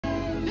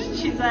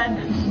She said,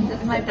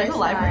 there's a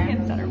library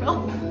in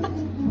Centerville.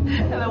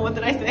 And then what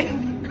did I say?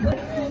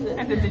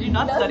 I said, did you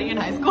not study in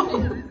high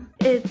school?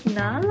 It's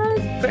Nala's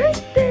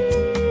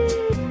birthday!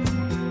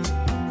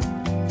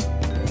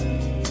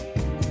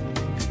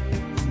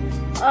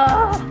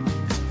 Oh.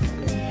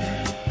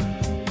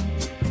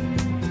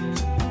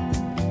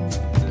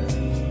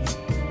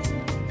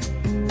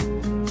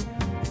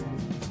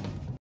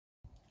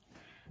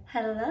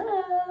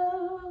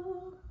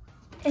 Hello!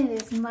 It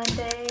is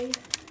Monday,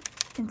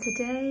 and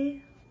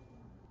today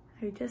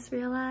I just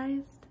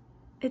realized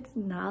it's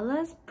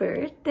Nala's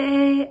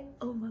birthday.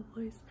 Oh, my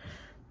voice.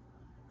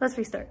 Let's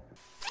restart.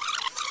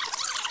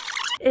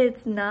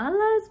 It's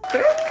Nala's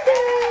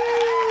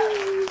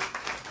birthday!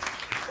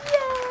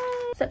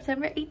 Yay!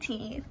 September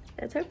 18th.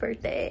 It's her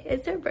birthday.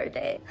 It's her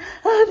birthday.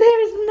 Oh,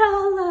 there's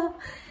Nala!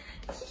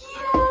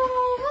 Yay!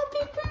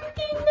 Happy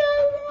birthday,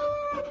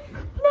 Nala!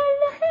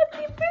 Nala,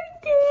 happy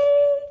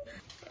birthday!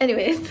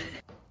 Anyways,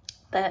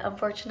 but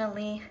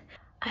unfortunately,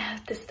 I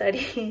have to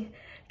study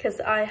because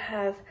I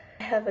have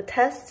a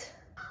test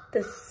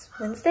this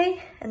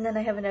Wednesday, and then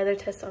I have another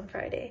test on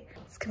Friday.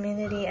 It's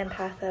community and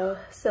patho,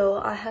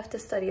 so I have to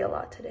study a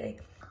lot today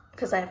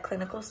because I have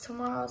clinicals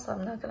tomorrow, so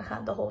I'm not gonna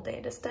have the whole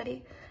day to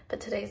study, but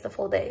today's the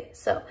full day.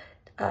 So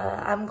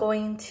I'm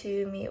going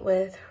to meet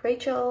with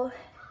Rachel.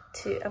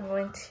 I'm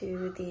going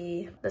to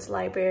this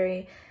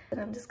library, and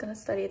I'm just gonna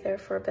study there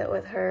for a bit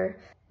with her,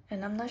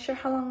 and I'm not sure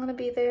how long I'm gonna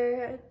be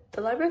there.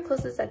 The library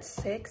closes at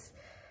 6,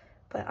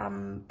 but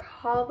I'm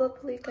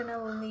probably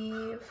gonna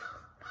leave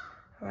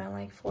around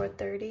like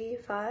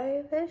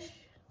 4:35-ish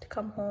to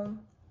come home,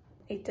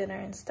 eat dinner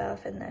and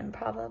stuff, and then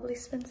probably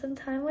spend some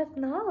time with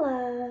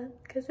Nala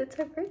because it's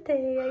her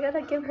birthday. I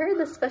gotta give her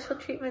the special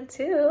treatment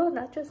too,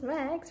 not just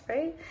Max,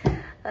 right?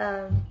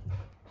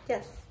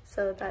 Yes,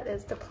 so that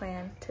is the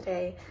plan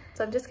today.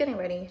 So I'm just getting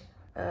ready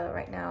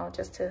right now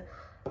just to,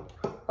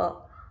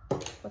 well,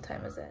 what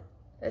time is it?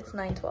 It's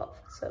 9:12,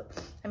 so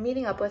I'm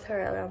meeting up with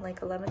her around like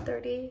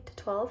 11:30 to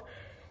 12.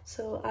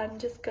 So I'm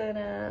just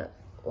gonna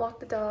walk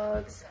the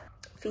dogs,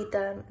 feed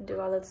them, and do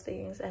all those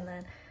things, and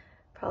then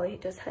probably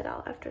just head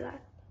out after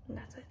that, and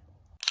that's it.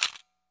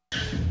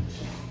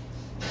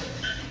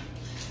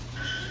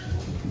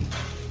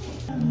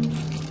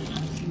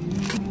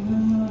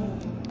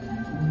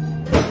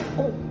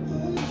 Oh.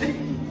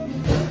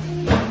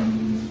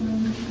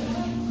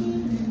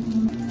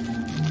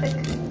 Quick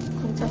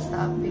just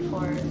stop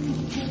before we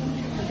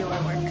do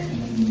our work.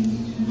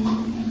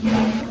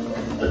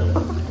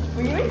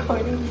 Were you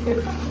recording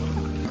too?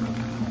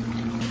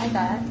 I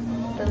got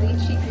the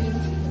lychee green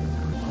tea.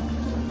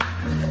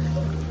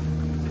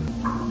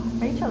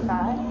 Rachel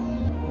got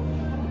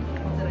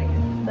What did I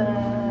get? the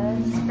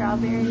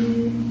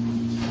strawberry.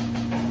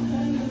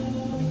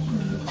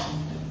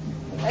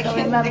 I don't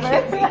remember. I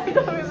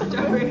don't remember.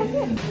 Strawberry.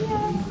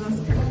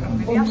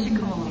 Maybe I should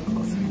come a little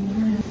closer.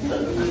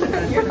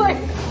 You're like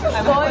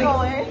going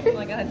away. I'm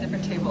like at a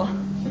different table.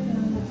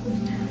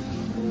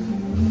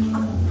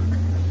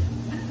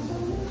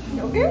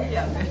 You okay?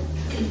 Yeah, I'm good.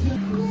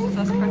 So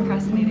that's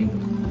procrastinating.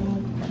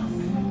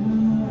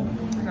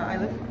 No, how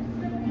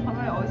do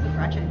I always look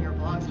ratchet in your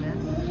vlogs, man?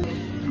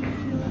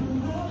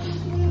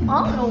 I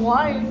don't know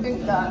why you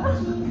think that.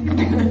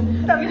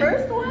 The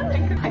first one?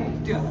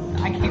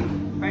 I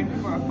came right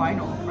before a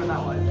final for that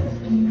one.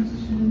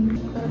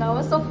 That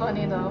was so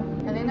funny though.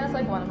 I think that's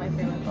like one of my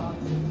favorite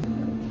vlogs.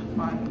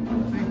 Fine.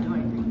 We didn't do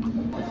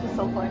anything. It's just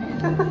so funny.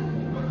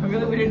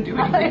 Really, we didn't do I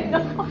anything.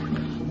 know.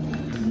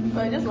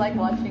 But I just like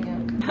watching it.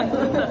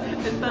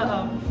 It's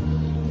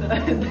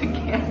the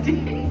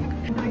candy.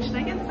 Like, should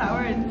I get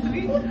sour and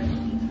sweet?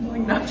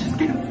 Like, no, just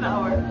get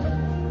sour.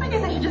 I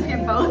guess I should just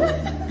get both.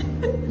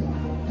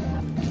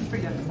 It's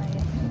pretty good.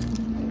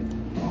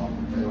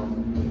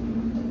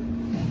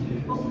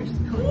 Oh, we're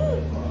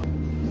spilling.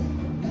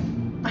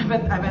 I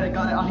bet I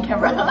got it on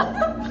camera.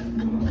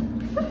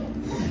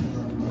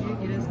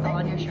 You didn't spill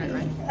on your shirt,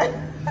 right?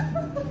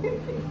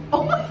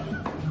 Oh my.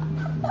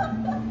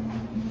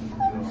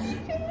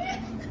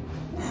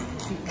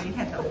 You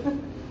can't tell.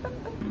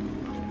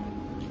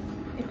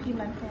 I pee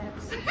my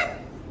pants.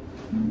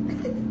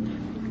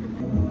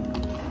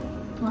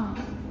 Wow.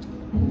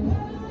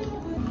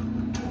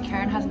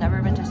 Karen has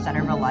never been to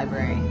Centerville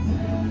Library.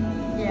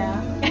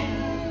 Yeah.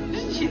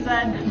 She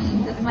said,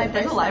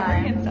 there's a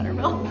library in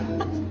Centerville.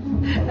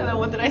 And then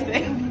what did I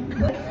say?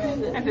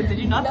 I said, did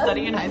you not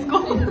study in high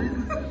school?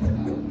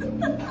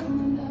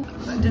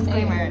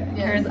 Disclaimer,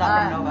 Karen's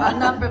not from Nova. I'm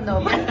not from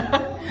Nova.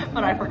 Yeah,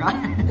 but I forgot.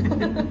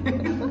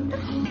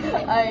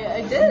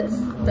 I did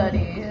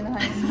study in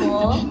high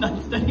school. Did you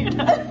not study in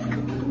high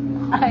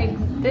school? I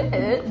did.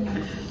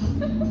 Anyways.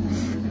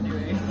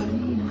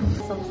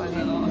 So funny.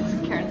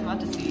 So Karen's about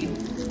to see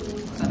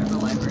Centerville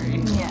Library.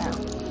 Yeah.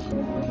 Shall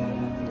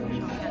we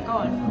get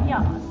going?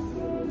 Yeah.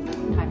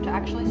 Time to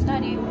actually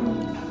study.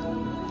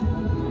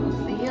 We'll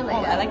see you later.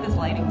 Oh, I like this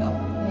lighting though.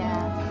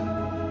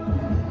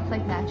 Yeah. It's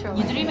like natural.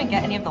 You didn't even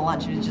get any of the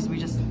lunch. It was just, we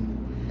just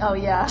Oh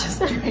yeah. just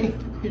drank.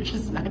 We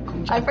just had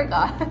kombucha. I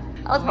forgot.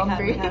 I was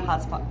hungry. We had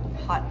hot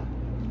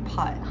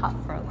pot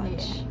for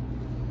lunch. Yeah.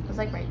 was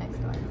like right next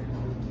door.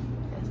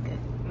 It was good.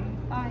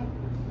 Bye.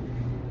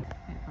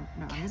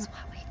 No, Guess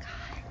what we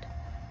got?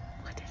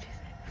 What did you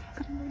say?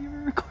 I didn't know you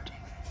were recording.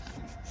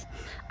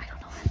 I don't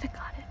know if it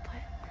got it,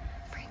 but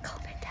free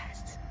COVID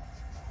test.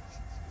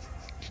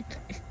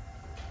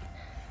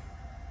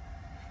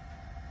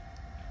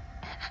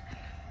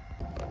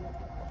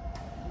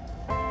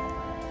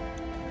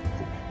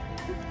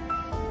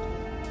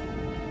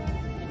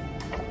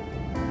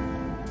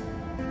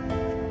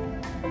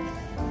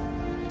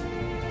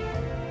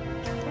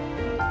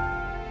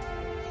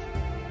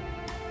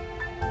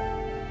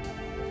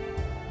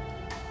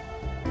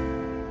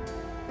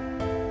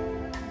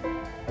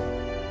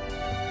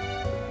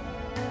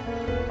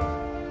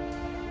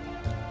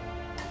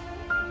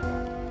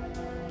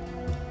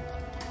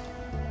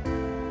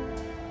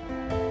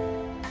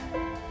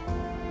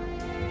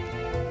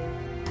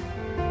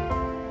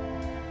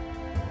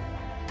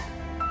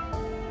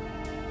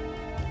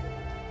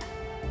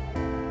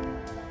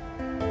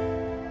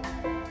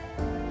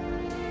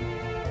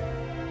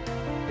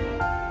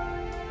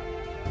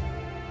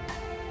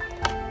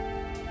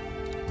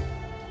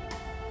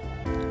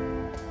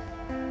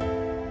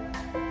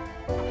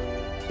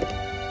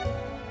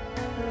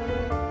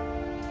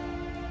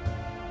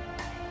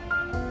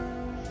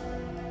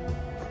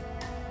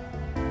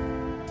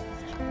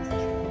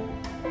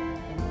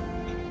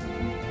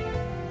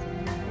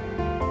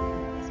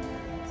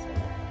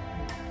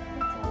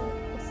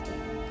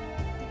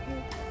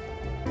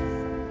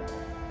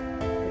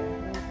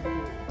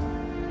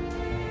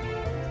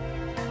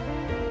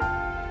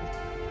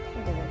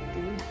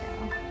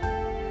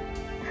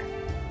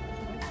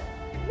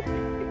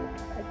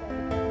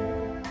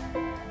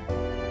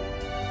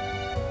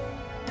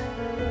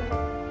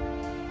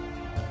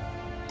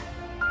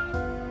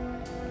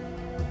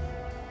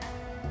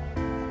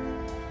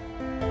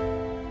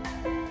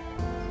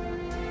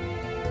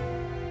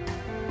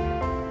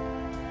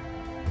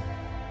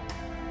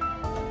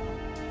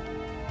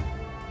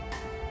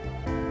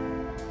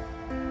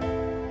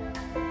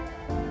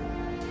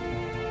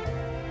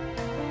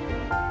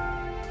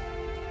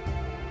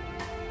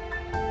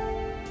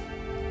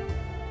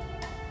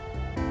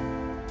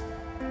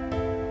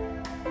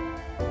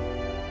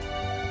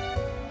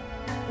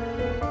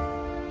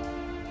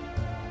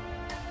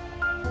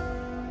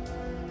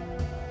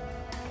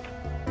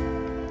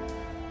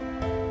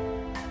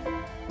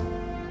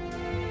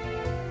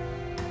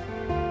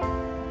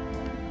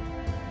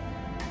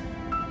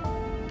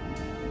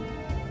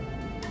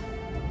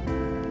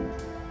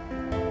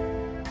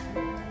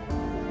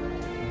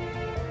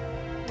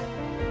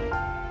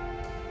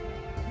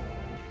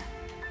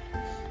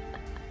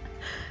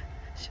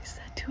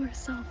 To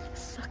herself,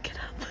 suck it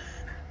up.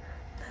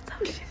 That's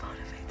how she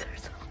motivates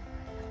herself.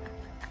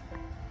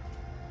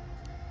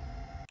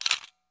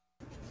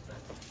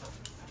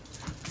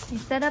 I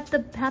set up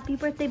the happy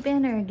birthday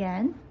banner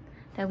again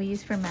that we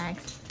used for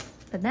Max,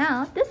 but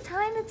now this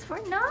time it's for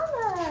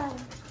Nala.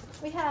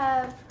 We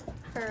have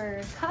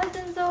her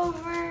cousins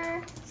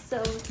over,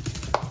 so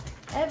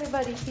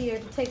everybody's here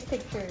to take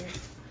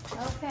pictures.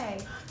 Okay.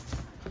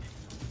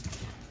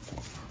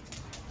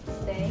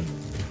 Stay.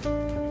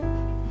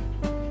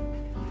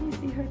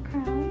 See her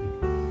crown.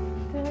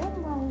 Good,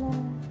 Lala.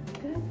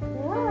 Good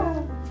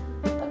girl.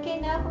 Okay,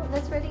 now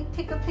let's ready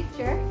take a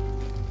picture.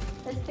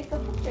 Let's take a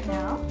picture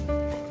now.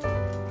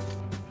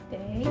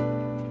 Stay.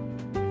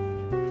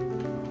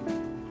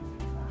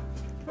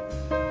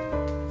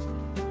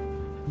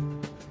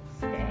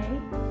 Stay.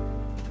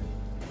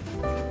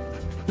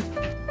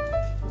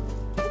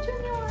 Which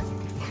one you want?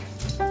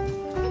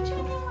 Which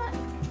one you want?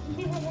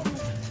 Yeah.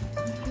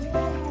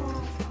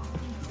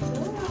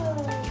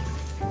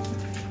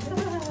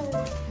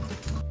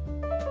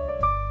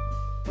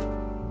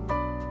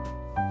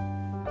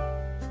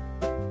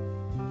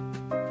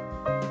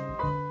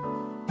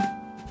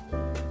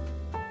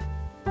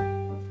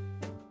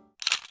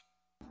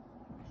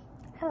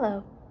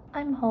 Hello,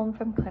 I'm home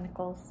from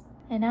clinicals,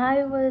 and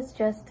I was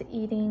just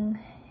eating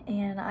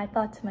and I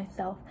thought to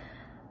myself,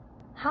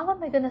 how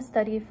am I going to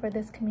study for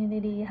this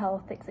community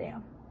health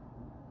exam?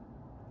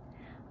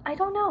 I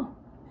don't know.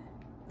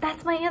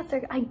 That's my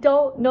answer. I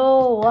don't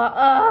know.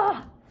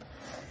 I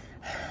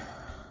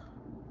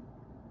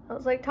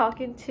was like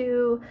talking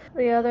to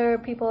the other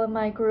people in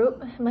my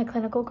group, in my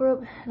clinical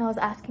group, and I was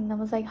asking them,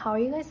 I was like, how are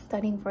you guys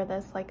studying for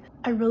this? Like,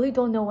 I really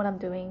don't know what I'm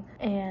doing.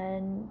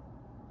 And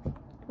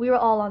we were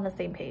all on the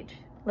same page,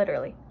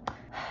 literally.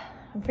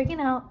 I'm freaking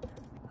out.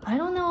 I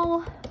don't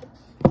know.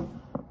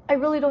 I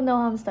really don't know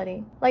how I'm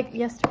studying. Like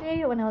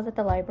yesterday when I was at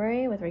the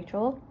library with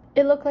Rachel,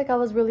 it looked like I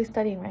was really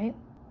studying, right?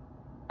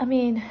 I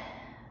mean,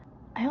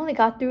 I only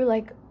got through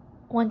like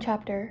one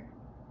chapter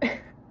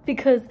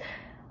because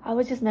I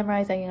was just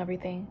memorizing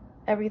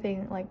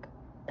everything like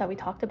that we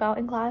talked about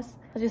in class.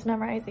 I was just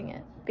memorizing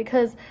it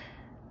because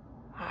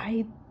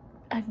I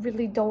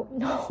really don't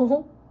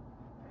know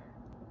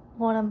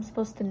what I'm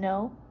supposed to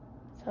know.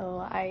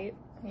 So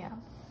yeah.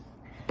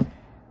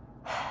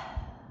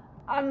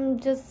 I'm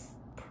just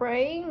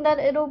praying that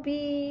it'll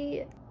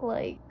be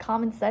like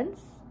common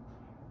sense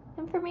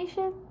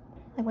information.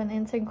 like when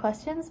answering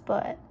questions,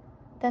 but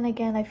then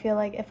again, I feel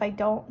like if I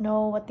don't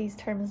know what these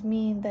terms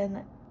mean,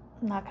 then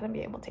I'm not going to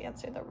be able to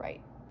answer the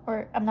right,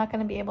 or I'm not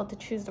going to be able to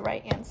choose the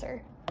right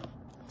answer.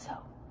 So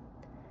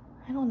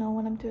I don't know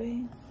what I'm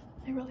doing.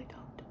 I really don't.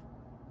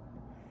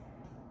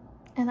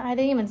 And I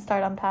didn't even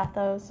start on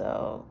patho,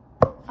 so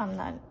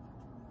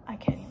I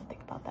can't even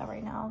think about that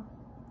right now.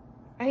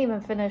 I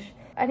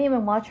didn't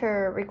even watch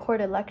her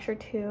recorded lecture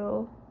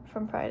 2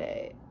 from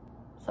Friday.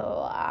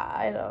 So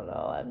I don't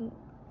know.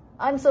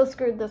 I'm so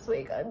screwed this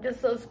week. I'm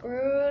just so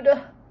screwed.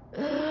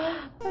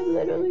 I'm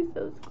literally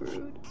so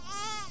screwed.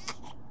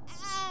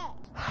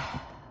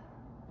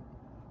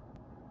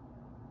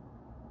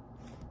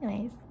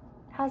 Anyways,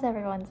 how's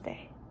everyone's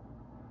day?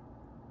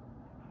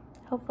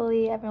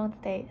 Hopefully everyone's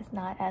day is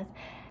not as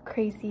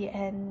crazy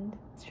and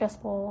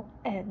stressful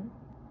and,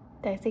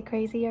 did I say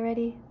crazy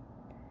already?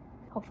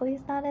 Hopefully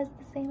it's not as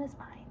the same as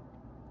mine.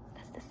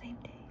 That's the same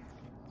days.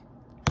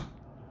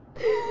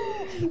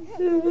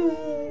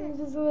 I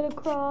just want to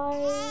cry.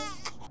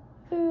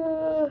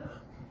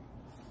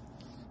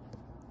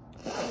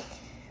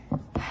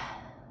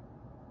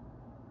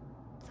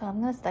 So I'm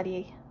gonna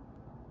study,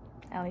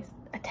 at least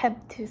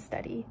attempt to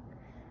study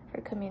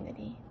for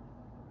community.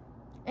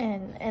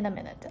 And in a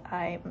minute,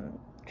 I'm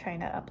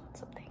trying to upload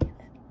something, and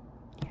then,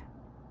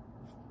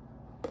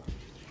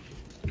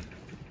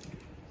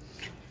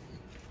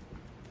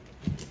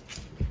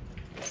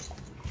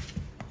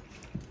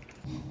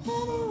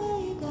 yeah.